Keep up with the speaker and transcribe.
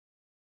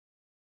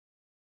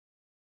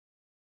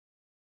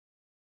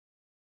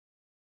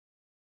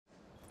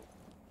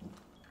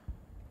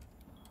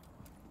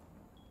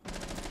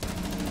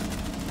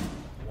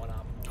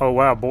Oh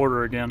wow,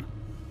 border again.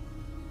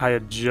 I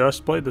had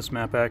just played this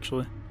map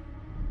actually.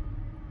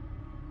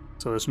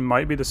 So this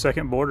might be the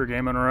second border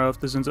game in a row if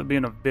this ends up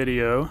being a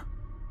video.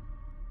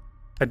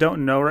 I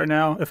don't know right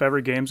now if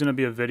every game's going to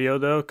be a video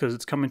though, because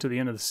it's coming to the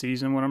end of the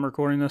season when I'm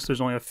recording this.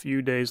 There's only a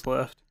few days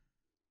left.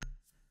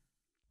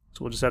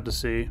 So we'll just have to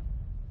see.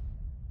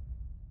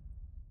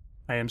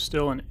 I am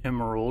still an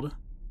Emerald.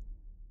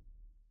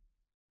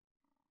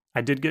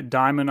 I did get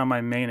Diamond on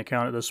my main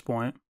account at this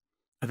point.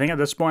 I think at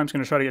this point I'm just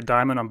going to try to get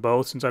Diamond on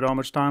both since I don't have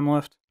much time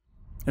left.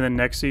 And then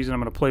next season I'm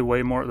going to play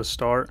way more at the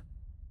start.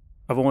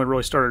 I've only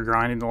really started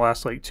grinding the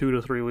last like 2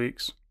 to 3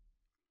 weeks.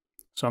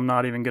 So I'm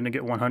not even going to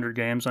get 100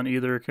 games on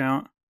either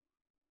account.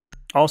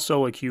 All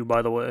solo queue,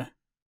 by the way.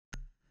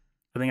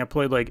 I think I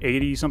played like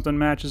 80 something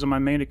matches on my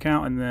main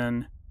account, and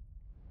then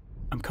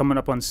I'm coming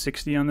up on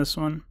 60 on this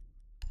one.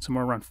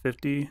 Somewhere around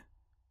 50.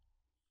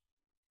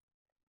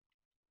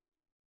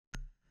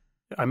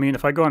 I mean,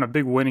 if I go on a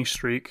big winning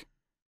streak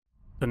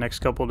the next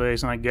couple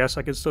days, and I guess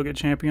I could still get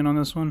champion on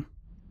this one.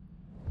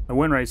 My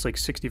win rate's like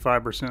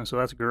 65%, so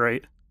that's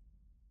great.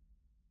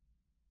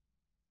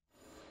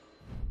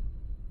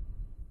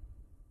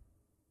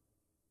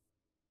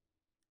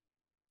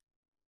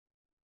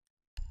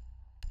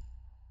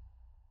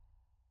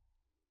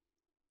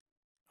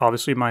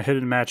 Obviously, my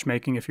hidden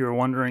matchmaking, if you were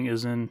wondering,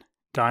 is in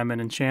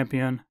Diamond and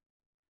Champion.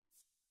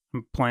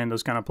 I'm playing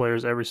those kind of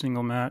players every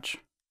single match.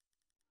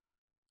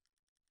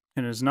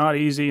 And it's not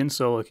easy in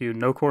solo queue.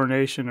 No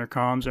coordination or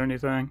comms or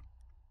anything.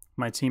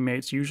 My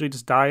teammates usually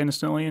just die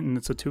instantly, and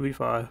it's a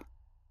 2v5.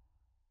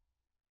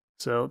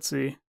 So, let's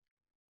see.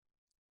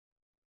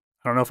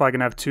 I don't know if I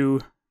can have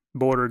 2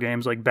 border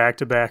games like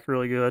back-to-back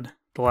really good.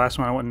 The last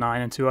one I went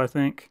 9-2, I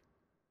think.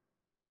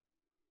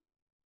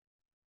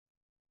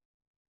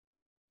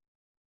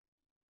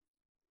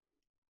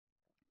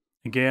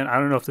 Again, I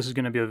don't know if this is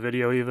going to be a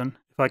video even.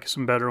 If I get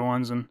some better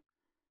ones, and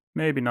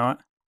maybe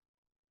not.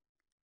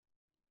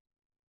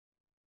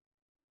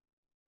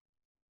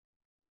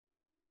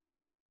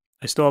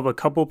 I still have a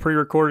couple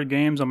pre-recorded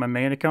games on my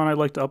main account I'd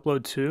like to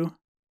upload too.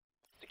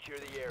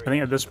 I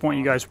think at this point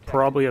you guys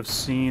probably have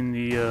seen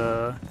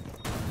the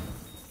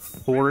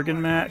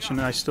Oregon match,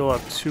 and I still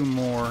have 2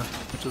 more,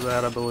 which is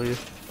that I believe.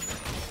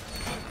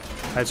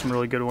 I had some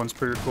really good ones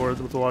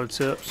pre-recorded with a lot of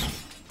tips.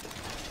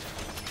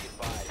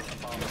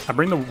 I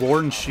bring the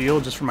Warden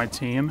Shield just for my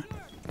team.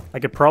 I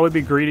could probably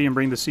be greedy and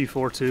bring the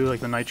C4 too,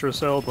 like the Nitro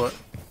Cell, but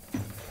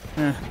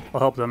I'll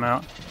help them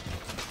out.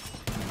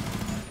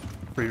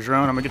 For your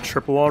drone, I'm gonna get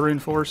triple wall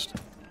reinforced.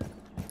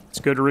 It's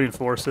good to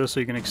reinforce this so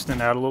you can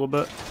extend out a little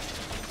bit.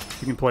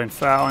 You can play in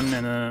Fountain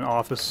and then an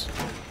Office.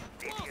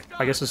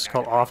 I guess this is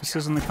called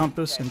Offices in the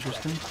Compass.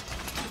 Interesting.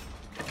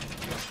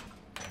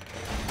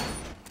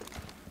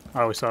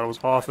 I always thought it was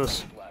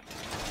Office.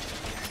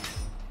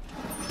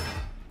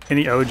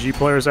 Any OG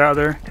players out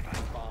there?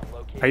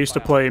 I used to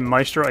play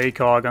Maestro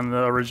ACOG on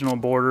the original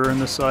border in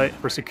this site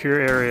for secure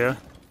area.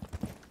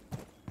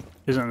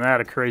 Isn't that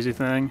a crazy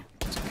thing?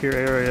 Secure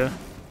area.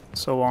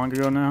 So long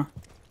ago now.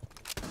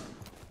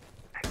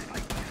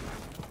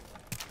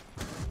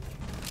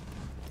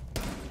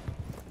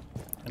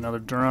 Another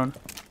drone.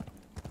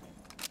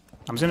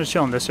 I'm just gonna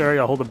chill in this area.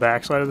 I'll hold the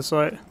backside of the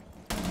site.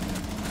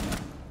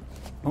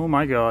 Oh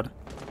my god.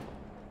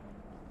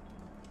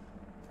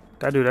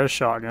 That dude has a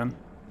shotgun.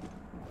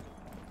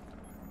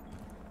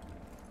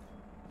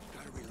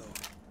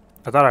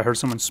 I thought I heard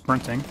someone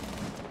sprinting.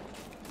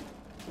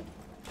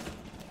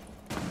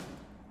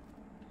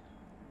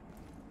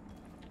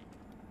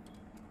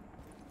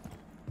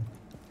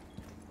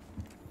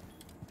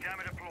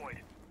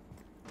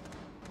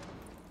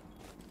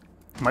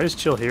 I might just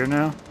chill here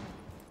now.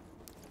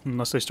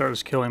 Unless they start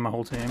just killing my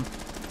whole team.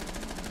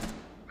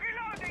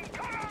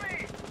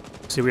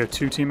 See, we have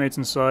 2 teammates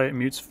in sight.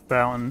 Mute's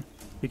Fountain.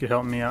 He could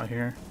help me out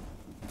here.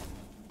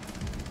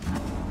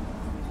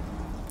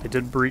 They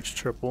did breach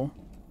triple.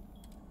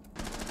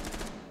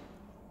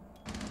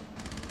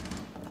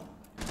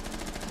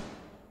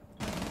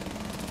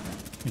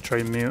 Let me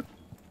try mute.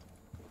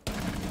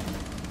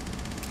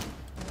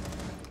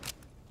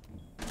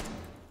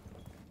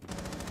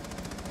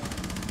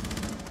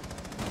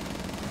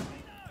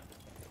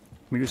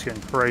 Mute's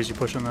getting crazy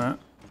pushing that.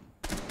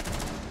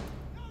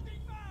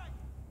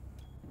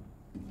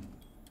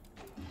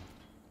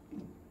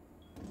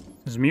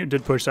 His Mute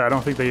did push that. I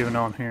don't think they even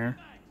know I'm here.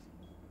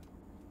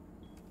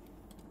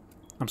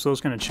 I'm still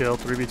just gonna chill.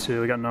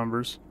 3v2. We got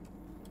numbers.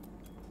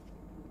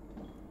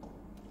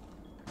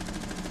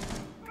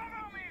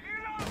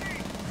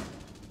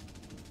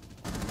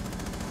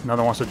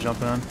 Another wants to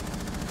jump in.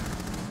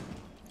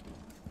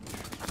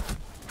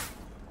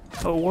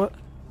 Oh, what?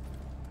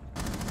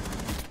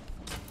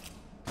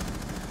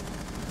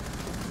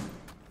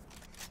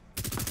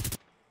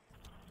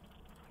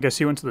 I guess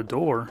he went to the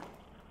door.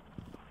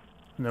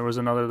 And there was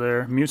another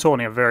there. Mute's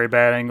holding a very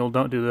bad angle.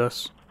 Don't do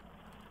this.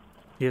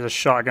 He has a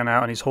shotgun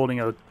out and he's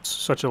holding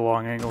such a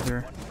long angle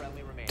here.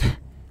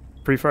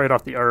 Pre-fired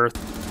off the earth.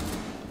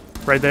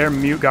 Right there,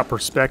 Mute got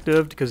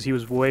perspective because he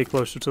was way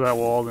closer to that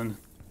wall than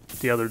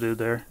the other dude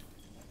there.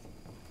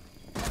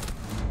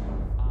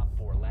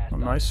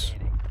 nice.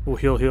 Oh,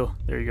 heal, heal.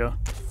 There you go.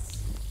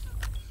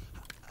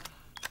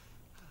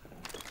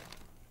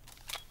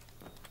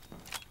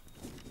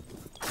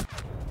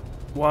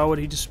 Why would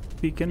he just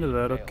peek into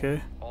that?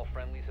 Okay. All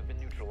friendlies have been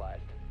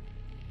neutralized.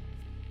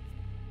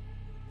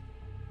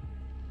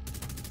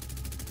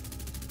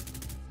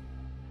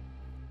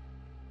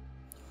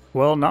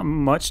 Well, not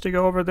much to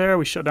go over there.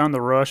 We shut down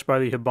the rush by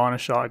the Hibana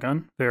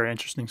shotgun. Very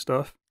interesting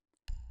stuff.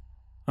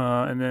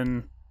 And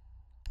then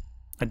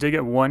I did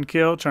get one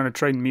kill, trying to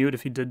trade mute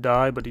if he did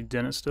die, but he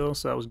didn't still,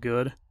 so that was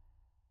good.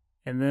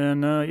 And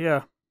then,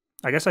 yeah.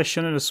 I guess I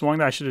shouldn't have swung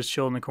that. I should have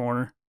chilled in the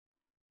corner.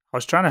 I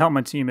was trying to help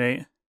my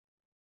teammate.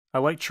 I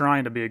like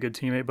trying to be a good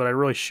teammate, but I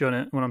really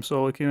shouldn't when I'm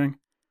solo queuing.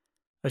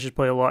 I should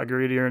play a lot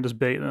greedier and just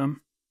bait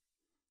them.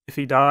 If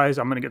he dies,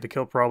 I'm going to get the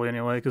kill probably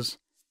anyway, because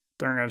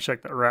they're going to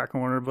check that rat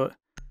corner, but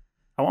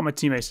I want my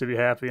teammates to be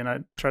happy, and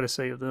I try to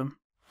save them.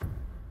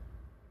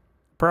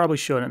 Probably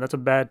shouldn't. That's a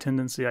bad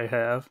tendency I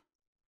have.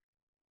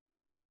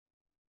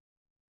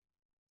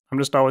 I'm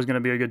just always going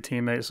to be a good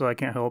teammate, so I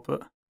can't help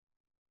it.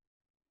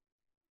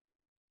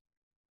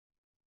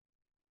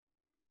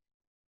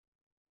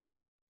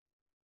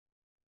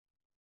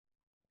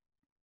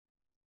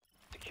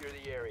 Secure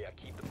the area.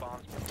 Keep the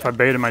bombs protected. If I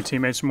baited my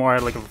teammates more, I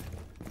had like a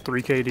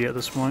 3 KD at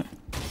this point.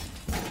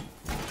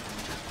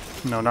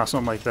 No, not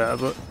something like that,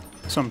 but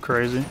something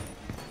crazy.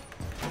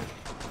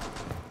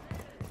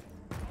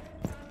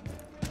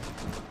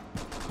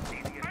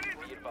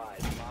 Be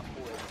advised, Op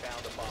 4 has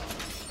found a bomb.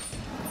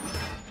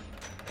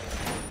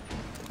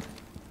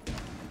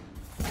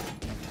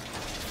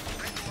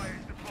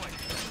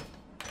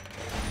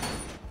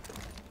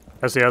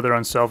 That's the other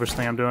unselfish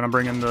thing I'm doing. I'm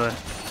bringing the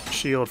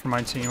shield for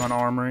my team on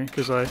armory,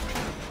 because I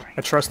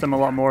trust them a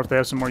lot more if they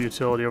have some more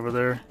utility over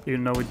there,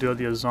 even though we do have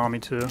the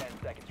Azami too. 10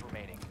 seconds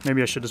remaining.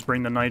 Maybe I should just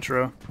bring the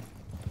nitro.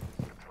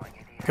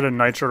 Could have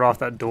nitroed off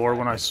that door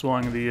when I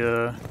swung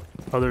the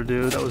other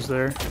dude that was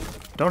there.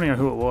 Don't even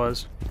know who it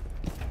was.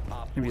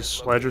 Op 4 Maybe a has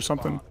sledge or located the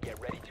something. bomb. Get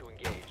ready to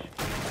engage.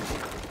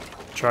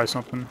 Try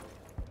something.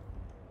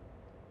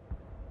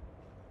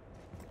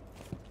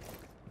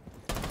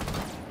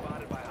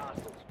 Spotted by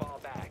hostiles. Fall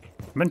back.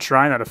 I've been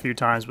trying that a few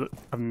times, but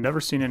I've never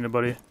seen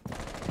anybody.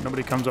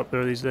 Nobody comes up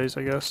there these days,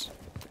 I guess.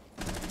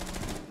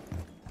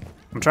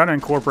 I'm trying to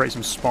incorporate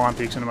some spawn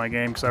peeks into my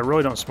game, because I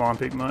really don't spawn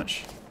peek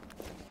much.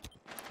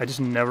 I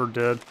just never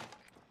did.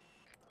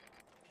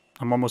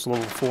 I'm almost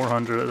level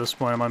 400 at this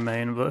point on my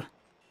main, but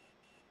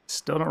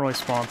still don't really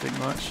spawn peek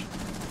much.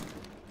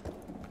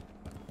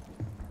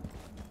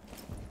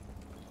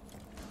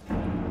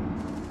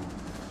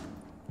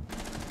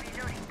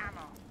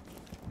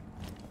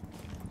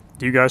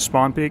 Do you guys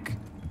spawn peek?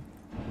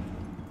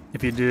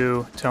 If you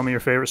do, tell me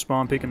your favorite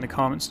spawn peek in the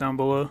comments down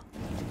below.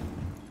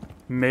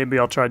 Maybe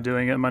I'll try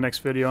doing it in my next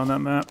video on that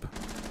map.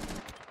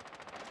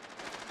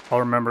 I'll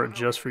remember it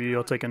just for you.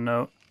 I'll take a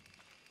note.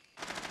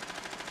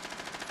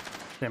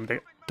 Damn,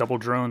 they double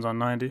drones on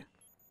 90.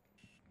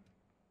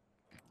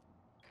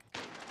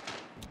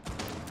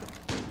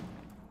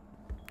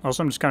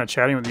 Also, I'm just kind of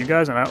chatting with you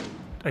guys, and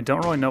I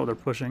don't really know what they're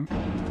pushing.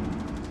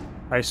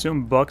 I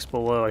assume Buck's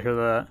below. I hear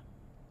that.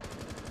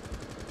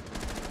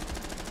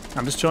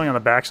 I'm just chilling on the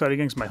backside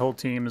again because my whole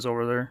team is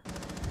over there.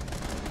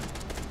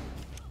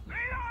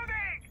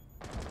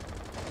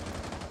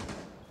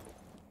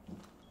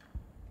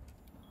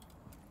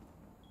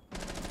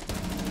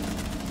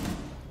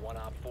 One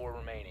Op 4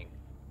 remaining.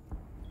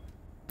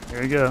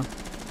 There you go.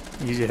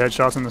 Easy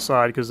headshots on the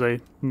side because they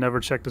never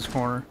check this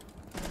corner.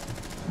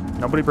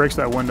 Nobody breaks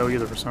that window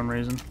either for some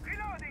reason.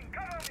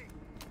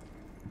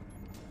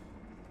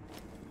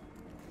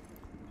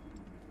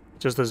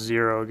 Just a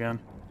 0 again.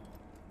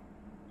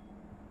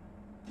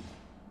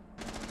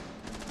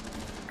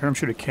 I heard him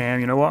shoot a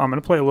cam. You know what? I'm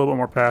going to play a little bit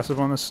more passive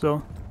on this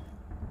still.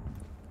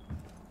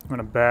 I'm going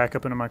to back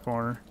up into my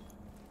corner.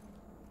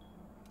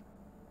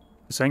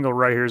 This angle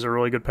right here is a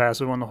really good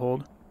passive one to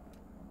hold.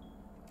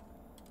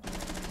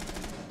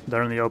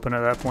 They're in the open at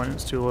that point.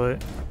 It's too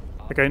late.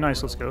 Okay,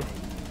 nice. Let's go.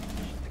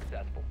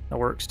 Successful. That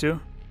works too.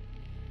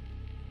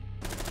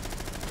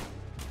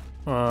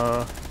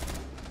 A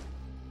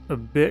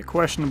bit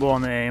questionable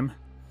on the aim.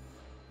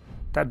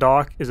 That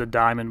dock is a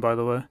diamond, by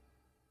the way.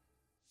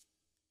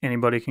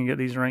 Anybody can get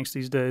these ranks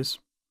these days.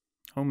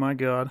 Oh my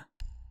god.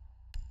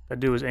 That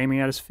dude was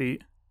aiming at his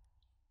feet.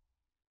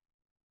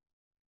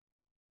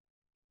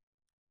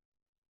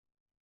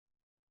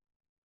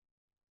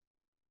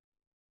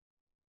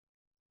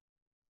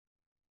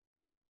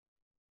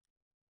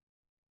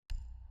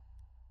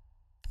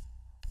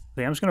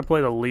 Okay, I'm just going to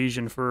play the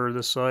Legion for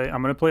this site.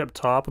 I'm going to play up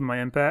top with my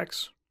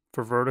impacts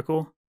for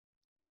vertical.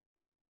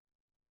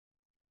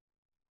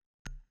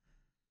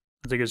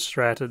 That's a good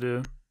strat to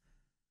do.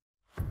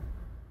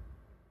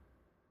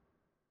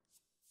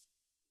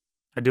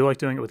 I do like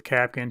doing it with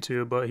Capcan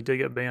too, but he did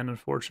get banned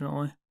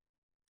unfortunately.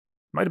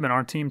 Might have been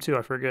our team too,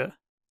 I forget. I'm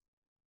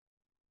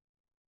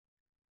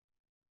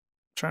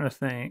trying to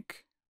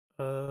think.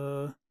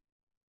 Protect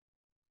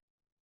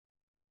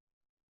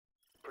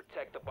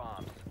the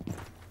bombs.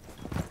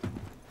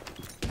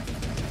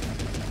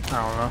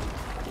 I don't know.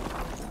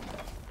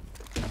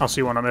 I'll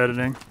see when I'm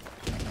editing.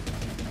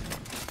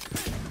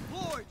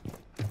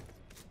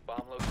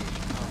 Bomb location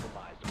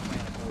compromised.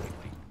 Plan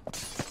accordingly.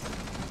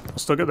 I'll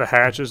still get the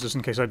hatches just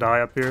in case I die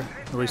up here.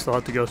 At least I'll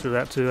have to go through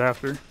that too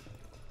after.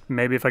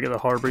 Maybe if I get the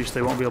hard breach,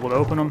 they won't be able to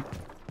open them.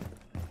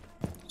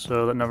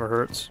 So that never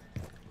hurts.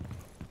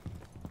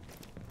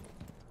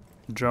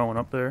 Drone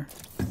up there.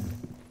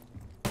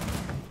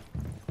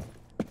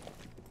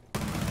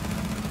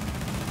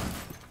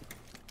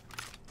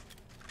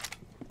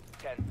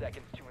 10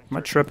 seconds to Am I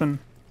insertion. tripping?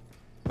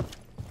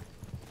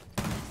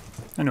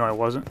 I knew I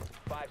wasn't.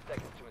 5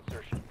 seconds to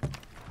insertion.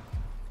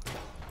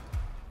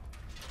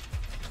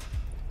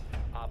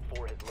 Op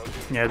 4 has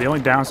located. Yeah, the only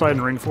downside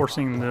in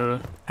reinforcing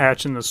the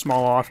hatch in the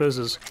small office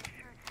is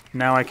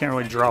now I can't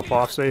really drop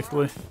off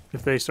safely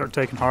if they start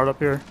taking hard up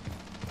here.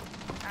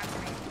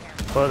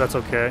 But that's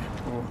okay.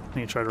 We'll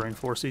need to try to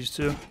reinforce these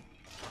two.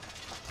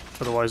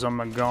 Otherwise I'm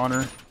a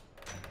goner.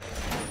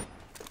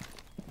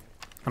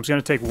 I'm just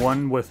going to take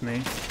one with me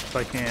if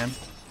I can.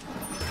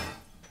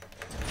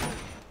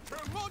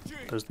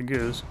 There's the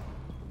goose.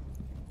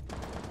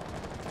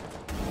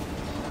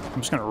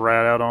 I'm just going to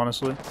rat out,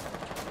 honestly.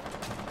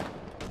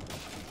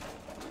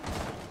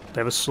 They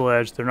have a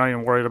sledge. They're not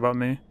even worried about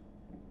me.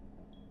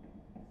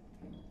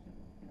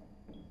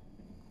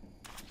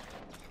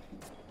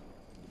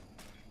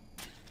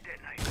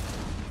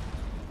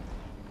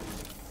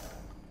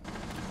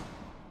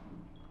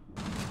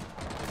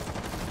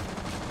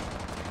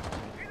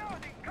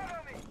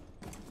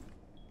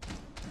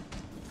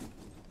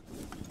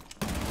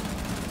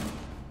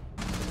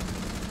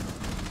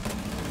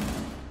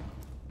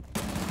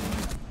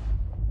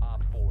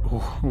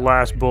 Ooh,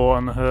 last bullet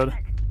on the head.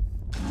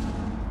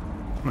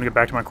 I'm gonna get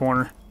back to my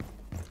corner.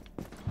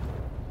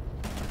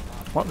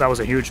 Well, that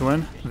was a huge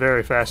win.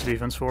 Very fast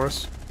defense for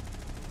us.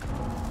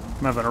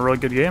 I'm having a really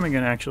good game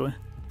again, actually.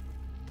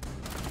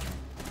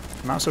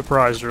 Not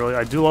surprised, really.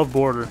 I do love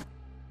Border.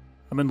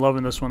 I've been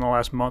loving this one the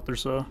last month or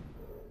so.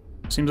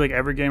 Seems like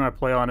every game I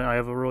play on it, I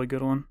have a really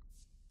good one.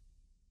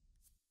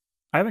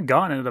 I haven't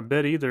gotten it a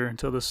bit either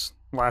until this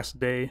last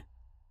day.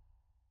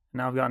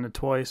 Now I've gotten it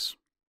twice.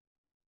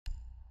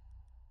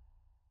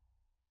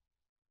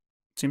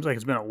 Seems like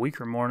it's been a week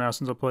or more now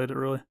since I played it,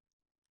 really.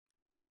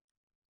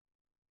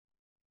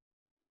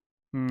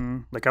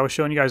 Like I was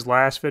showing you guys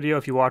last video,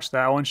 if you watched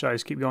that one, should I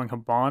just keep going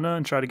Habana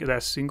and try to get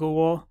that single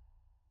wall?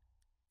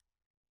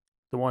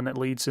 The one that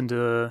leads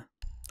into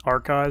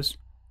archives.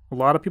 A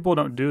lot of people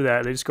don't do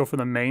that. They just go for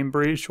the main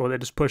breach, or they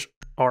just push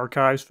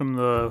archives from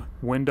the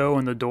window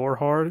and the door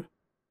hard.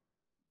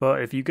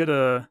 But if you get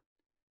a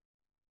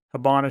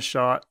Habana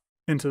shot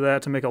into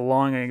that to make a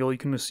long angle, you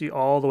can see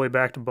all the way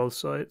back to both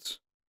sites.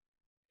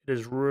 It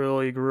is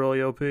really,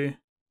 really OP. And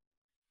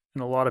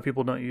a lot of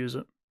people don't use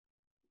it.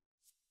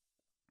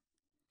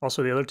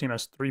 Also, the other team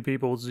has 3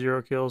 people with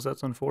 0 kills.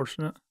 That's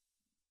unfortunate.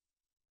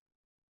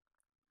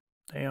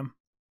 Damn.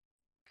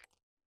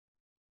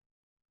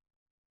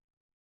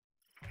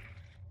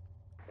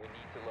 We need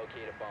to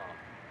locate a bomb.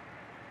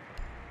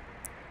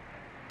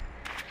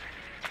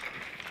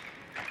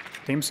 I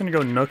think I'm just gonna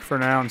go Nook for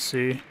now and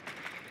see.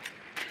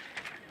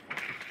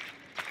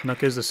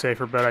 Nook is the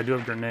safer bet. I do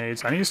have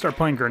grenades. I need to start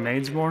playing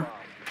grenades more.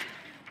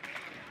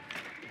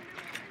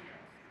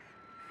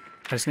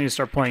 I just need to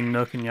start playing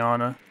Nook and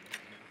Yana.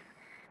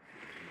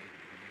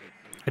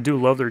 I do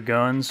love their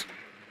guns.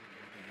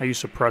 I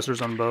use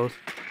suppressors on both.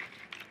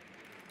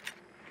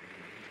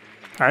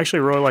 I actually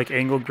really like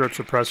angle grip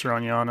suppressor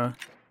on Yana,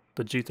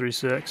 the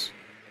G36.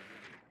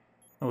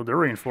 Oh, they're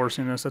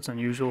reinforcing this. That's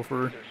unusual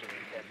for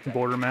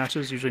border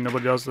matches. Usually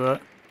nobody does that.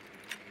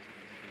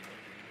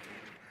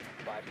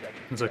 5 seconds.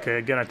 It's okay.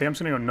 Again, I think I'm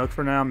just going to go Nook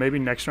for now. Maybe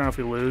next round if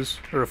we lose,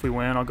 or if we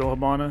win, I'll go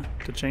Habana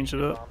to change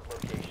it up. Bomb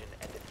location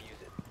and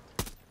defuse it.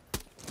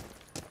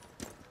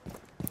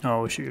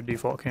 Oh, we shoot your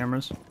default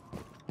cameras.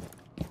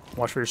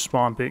 Watch for your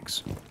spawn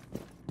peaks. I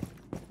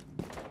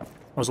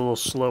was a little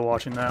slow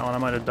watching that one. I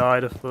might have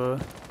died if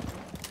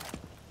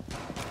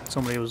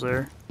somebody was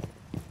there.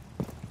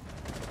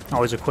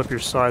 Always equip your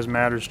size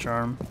matters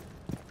charm.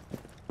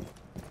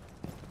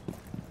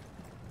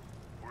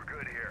 We're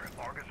good here.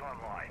 Argus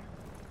online.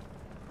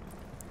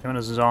 Doing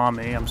a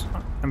zombie.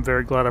 I'm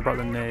very glad I brought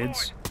the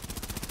nades.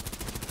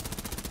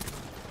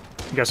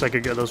 I guess I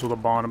could get those with a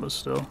bomb, but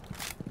still.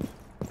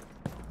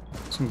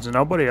 Since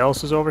nobody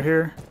else is over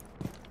here.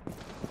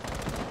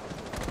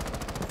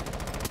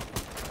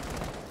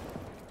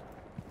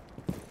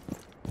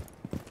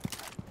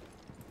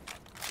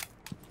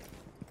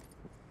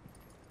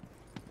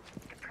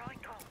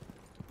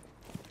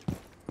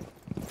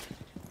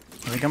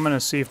 I think I'm gonna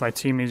see if my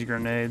team needs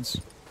grenades.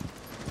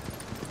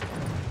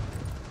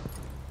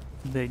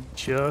 They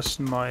just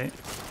might.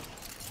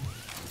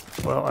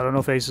 Well, I don't know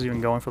if Ace is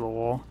even going for the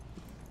wall.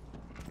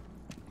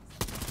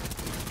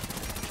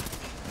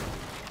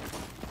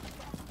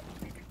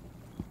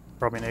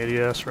 Probably an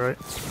ADS, right?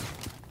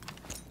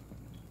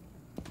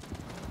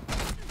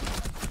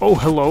 Oh,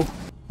 hello.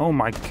 Oh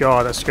my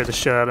god, that scared the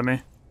shit out of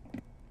me.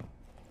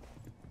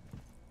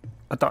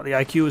 I thought the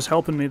IQ was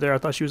helping me there. I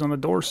thought she was on the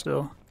door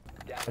still.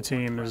 Down My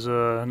team is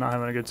not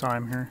having a good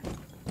time here.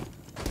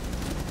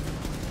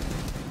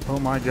 Oh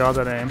my god,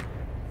 that aim.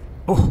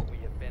 Oh! We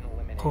have been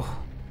eliminated.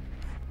 Oh.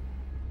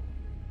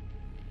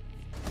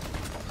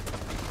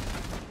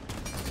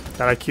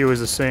 That IQ is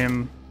the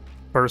same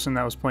person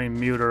that was playing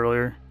mute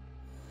earlier.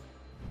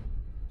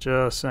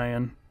 Just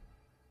saying.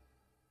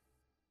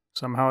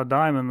 Somehow a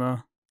diamond,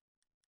 though.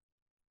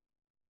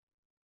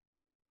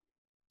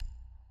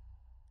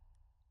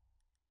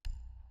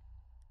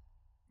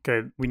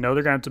 Okay, we know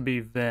they're going to have to be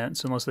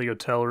vents unless they go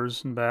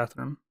tellers and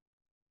bathroom.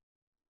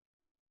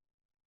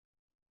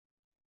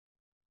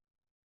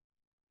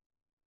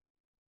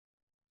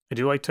 I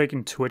do like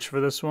taking Twitch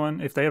for this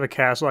one. If they have a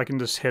castle, I can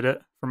just hit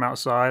it from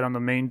outside on the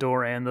main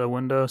door and the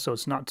window, so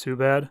it's not too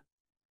bad.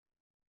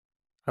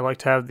 I like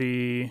to have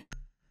the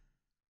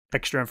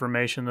extra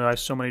information that I have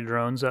so many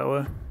drones that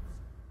way.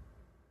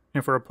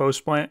 And for a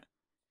post plant,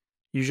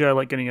 usually I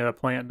like getting a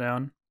plant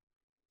down.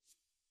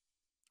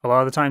 A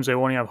lot of the times they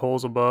won't even have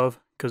holes above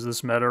because of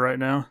this meta right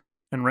now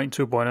in rank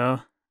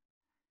 2.0.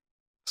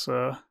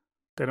 So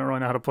they don't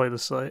really know how to play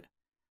this site.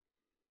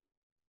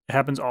 It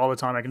happens all the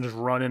time. I can just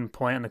run in and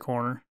plant in the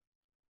corner.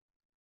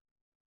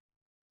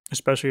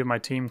 Especially if my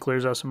team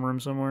clears out some room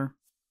somewhere.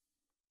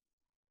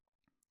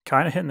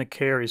 Kind of hitting the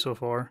carry so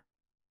far.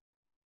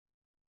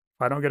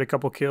 If I don't get a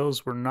couple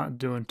kills, we're not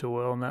doing too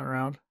well in that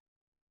round.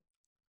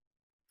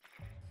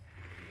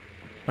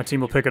 My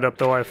team will pick it up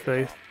though, I have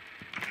faith.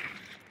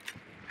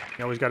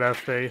 You always gotta have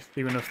faith,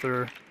 even if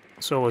they're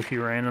solo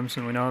queue randoms,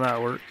 and we know how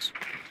that works.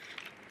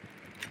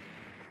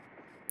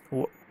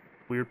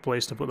 Weird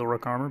place to put the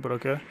rook armor, but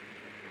okay.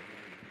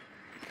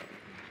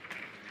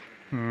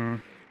 The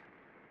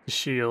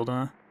shield,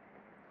 huh?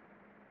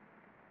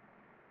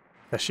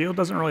 The shield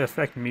doesn't really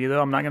affect me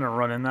though, I'm not gonna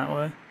run in that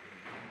way.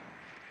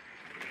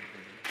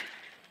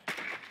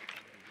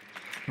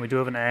 We do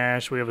have an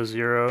Ash, we have a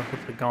 0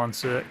 with the Gone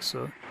 6,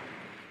 so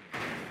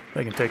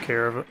they can take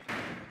care of it.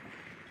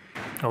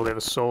 Oh, they have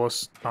a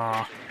Solus.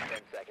 10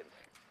 seconds.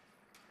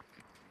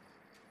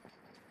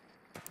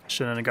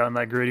 Shouldn't have gotten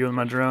that greedy with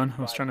my drone.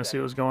 I was trying to see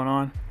what was going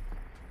on.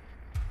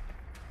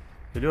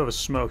 They do have a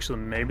smoke, so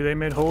maybe they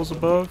made holes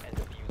above. And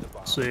defuse a bomb.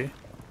 Let's see.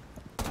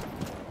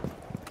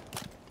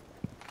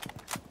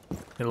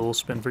 Get a little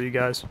spin for you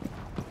guys.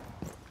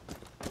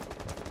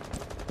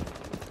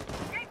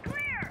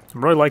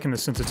 I'm really liking the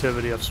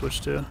sensitivity I've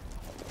switched to.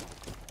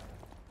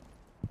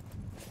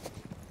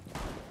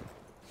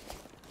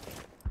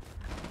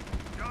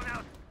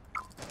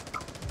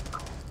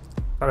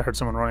 Thought I heard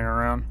someone running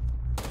around.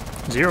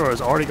 0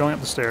 is already going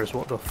up the stairs.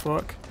 What the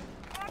fuck?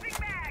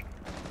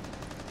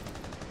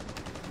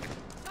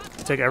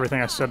 Take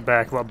everything I said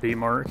back about B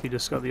Mark. He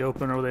just got the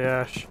open over the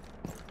Ash.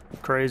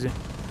 Crazy.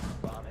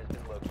 Bomb has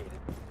been located.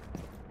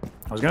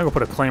 I was gonna go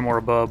put a Claymore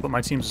above, but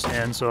my team's just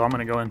in, so I'm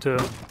gonna go in too.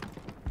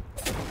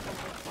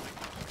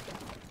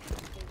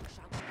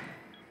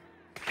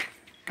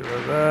 Get rid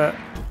of that.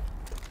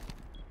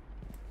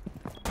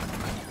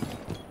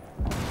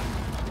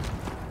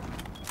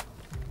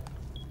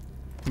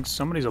 I think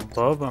somebody's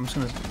above, but I'm just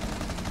gonna...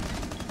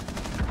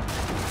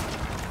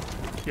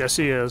 Yes,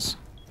 he is.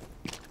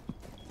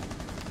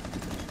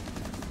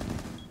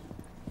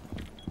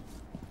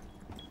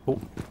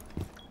 Oh.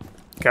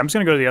 Okay, I'm just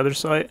gonna go to the other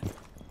site.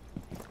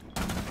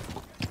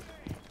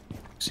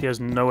 He has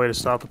no way to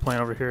stop the plane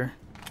over here.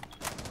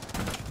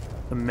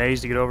 The maze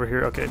to get over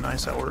here. Okay,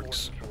 nice, that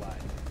works.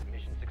 Neutralized.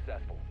 Mission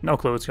successful. No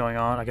clue what's going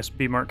on. I guess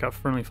B Mark got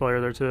friendly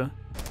fire there too.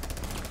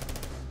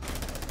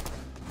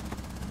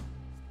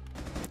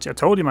 See, I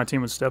told you my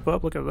team would step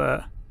up. Look at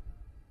that.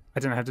 I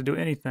didn't have to do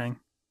anything.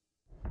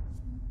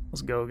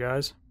 Let's go,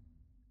 guys.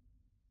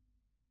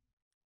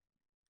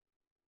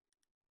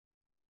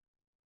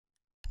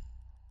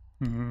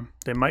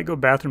 They might go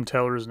bathroom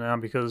tellers now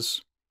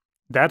because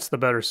that's the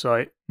better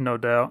site, no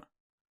doubt.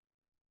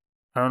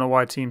 I don't know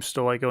why teams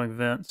still like going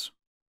vents.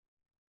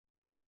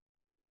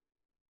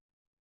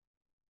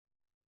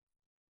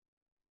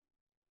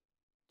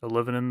 They're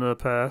living in the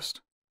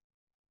past.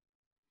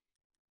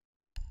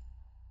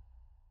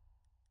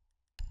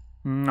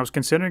 I was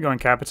considering going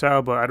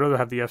Capital, but I'd rather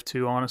have the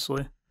F2,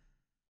 honestly.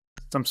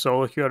 Since I'm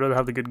solo queue, I'd rather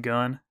have the good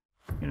gun,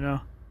 you know?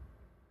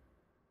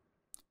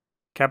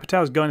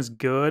 Capital's gun is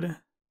good,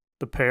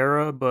 the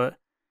para, but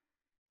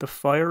the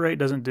fire rate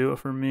doesn't do it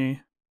for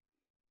me.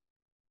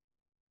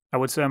 I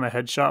would say I'm a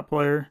headshot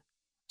player,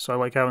 so I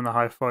like having the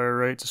high fire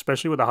rates,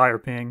 especially with a higher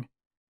ping.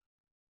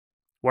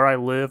 Where I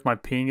live, my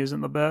ping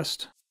isn't the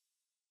best.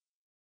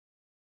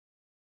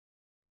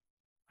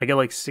 I get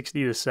like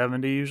 60 to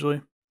 70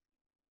 usually.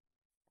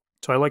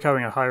 So I like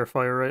having a higher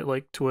fire rate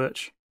like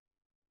Twitch.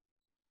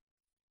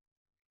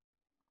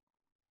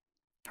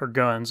 Her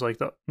guns, like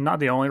not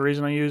the only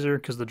reason I use her,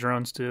 because the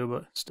drones do,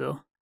 but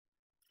still.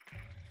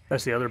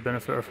 That's the other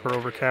benefit of her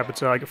over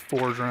Capital. I get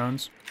 4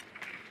 drones.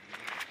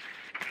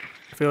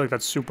 I feel like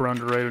that's super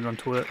underrated on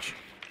Twitch.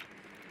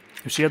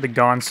 If she had the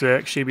Gone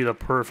 6, she'd be the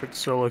perfect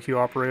solo queue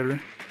operator.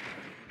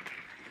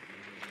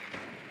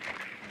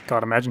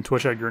 God, imagine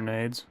Twitch had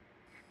grenades.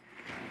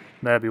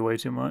 That'd be way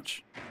too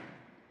much.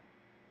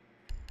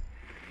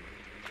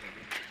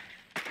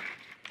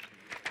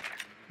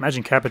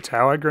 Imagine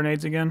Capitao had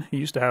grenades again. He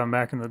used to have them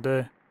back in the day.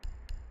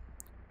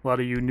 A lot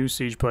of you new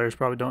Siege players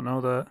probably don't know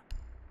that.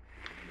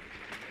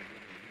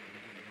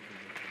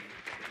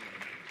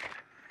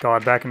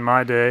 God, back in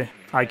my day,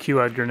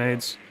 IQ had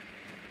grenades.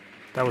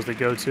 That was the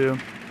go-to.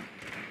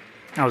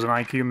 That was an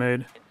IQ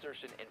made.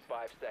 Insertion in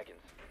 5 seconds.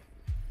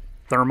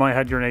 Thermite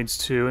had grenades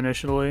too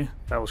initially.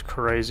 That was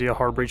crazy. A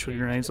hard breach with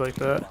grenades like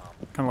that.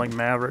 Kind of like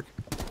Maverick.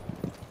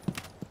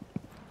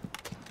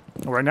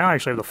 Right now I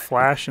actually have the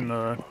flash and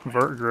the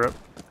vert grip.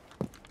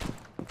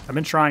 I've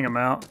been trying them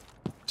out.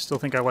 Still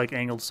think I like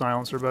angled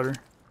silencer better.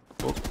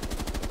 Oh.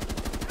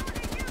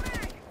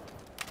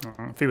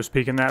 If he was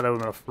peeking that, that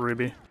would have been a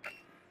freebie.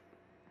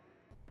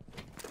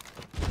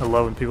 I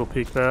love when people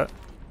peek that.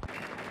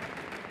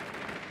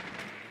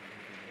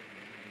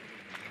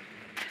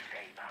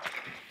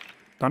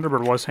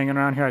 Thunderbird was hanging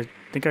around here. I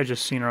think I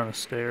just seen her on the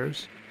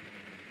stairs.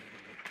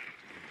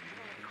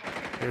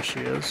 There she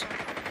is.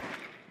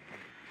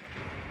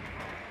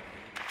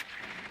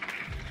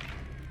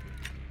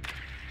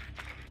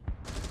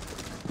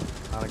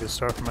 Not a good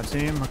start for my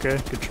team. Okay,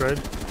 good trade.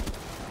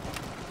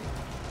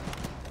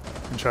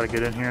 And try to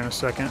get in here in a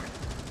second.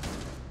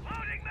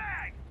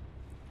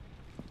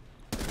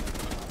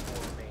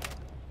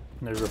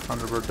 And there's a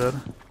Thunderbird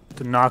dead.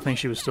 Did not think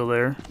she was still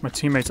there. My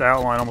teammate's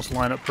outline almost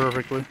lined up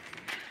perfectly.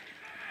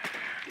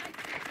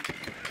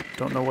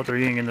 Don't know what they're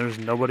eating, and there's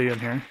nobody in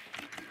here.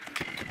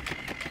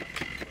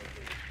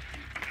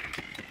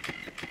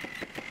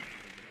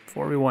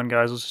 Four v one,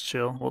 guys. Let's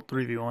chill. Well,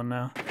 3v1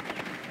 now.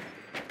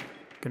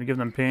 Gonna give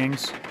them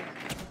pings.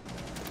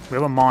 We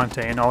have a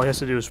Montaigne. All he has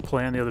to do is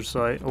play on the other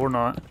side, or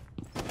not.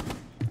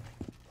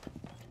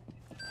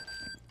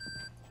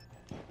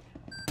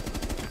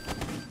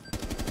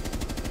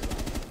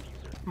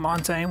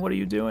 Montaigne, what are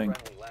you doing?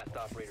 Friendly, last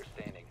operator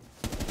standing.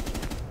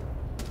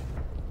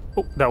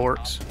 Oh, that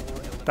works.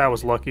 That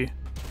was lucky.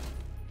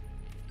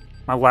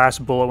 My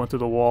last bullet went through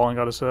the wall and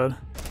got his head.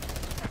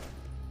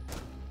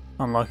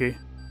 Unlucky.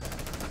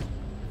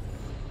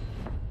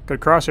 Good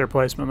crosshair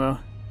placement though.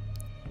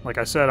 Like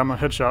I said, I'm a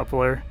headshot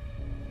player.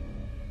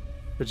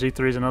 The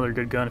G3 is another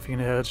good gun if you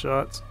can hit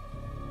headshots.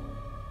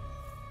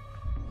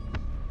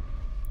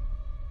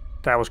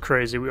 That was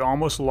crazy. We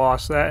almost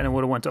lost that and it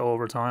would have went to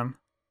overtime.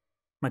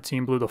 My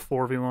team blew the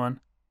 4v1.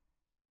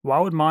 Why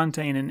would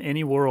Montaigne in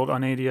any world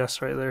on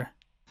ADS right there?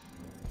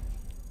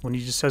 When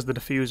he just has the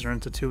diffuser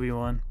into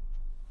 2v1.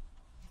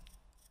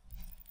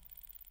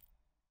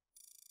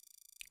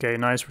 Okay,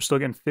 nice. We're still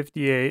getting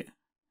 58.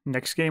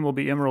 Next game will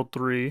be Emerald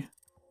 3.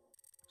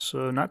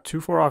 So not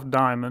too far off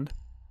Diamond.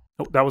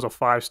 Oh, that was a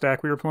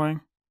 5-stack we were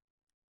playing?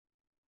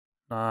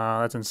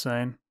 That's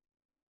insane.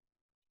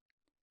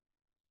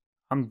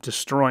 I'm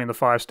destroying the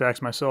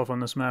 5-stacks myself on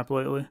this map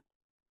lately.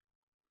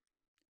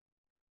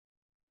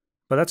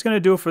 But that's going to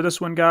do it for this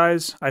one,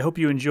 guys. I hope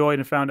you enjoyed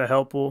and found it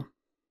helpful.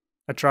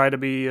 I try to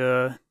be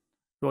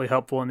really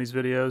helpful in these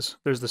videos.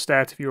 There's the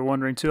stats if you were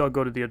wondering too. I'll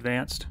go to the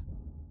advanced.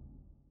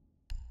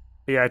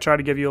 But yeah, I try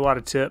to give you a lot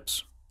of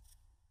tips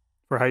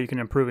for how you can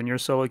improve in your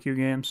solo queue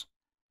games.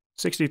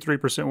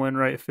 63% win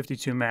rate,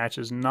 52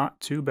 matches. Not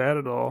too bad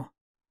at all.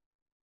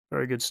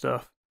 Very good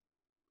stuff.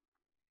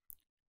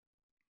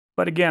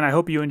 But again, I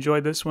hope you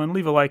enjoyed this one.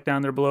 Leave a like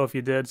down there below if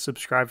you did.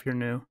 Subscribe if you're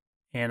new.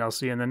 And I'll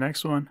see you in the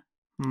next one.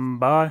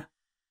 Bye.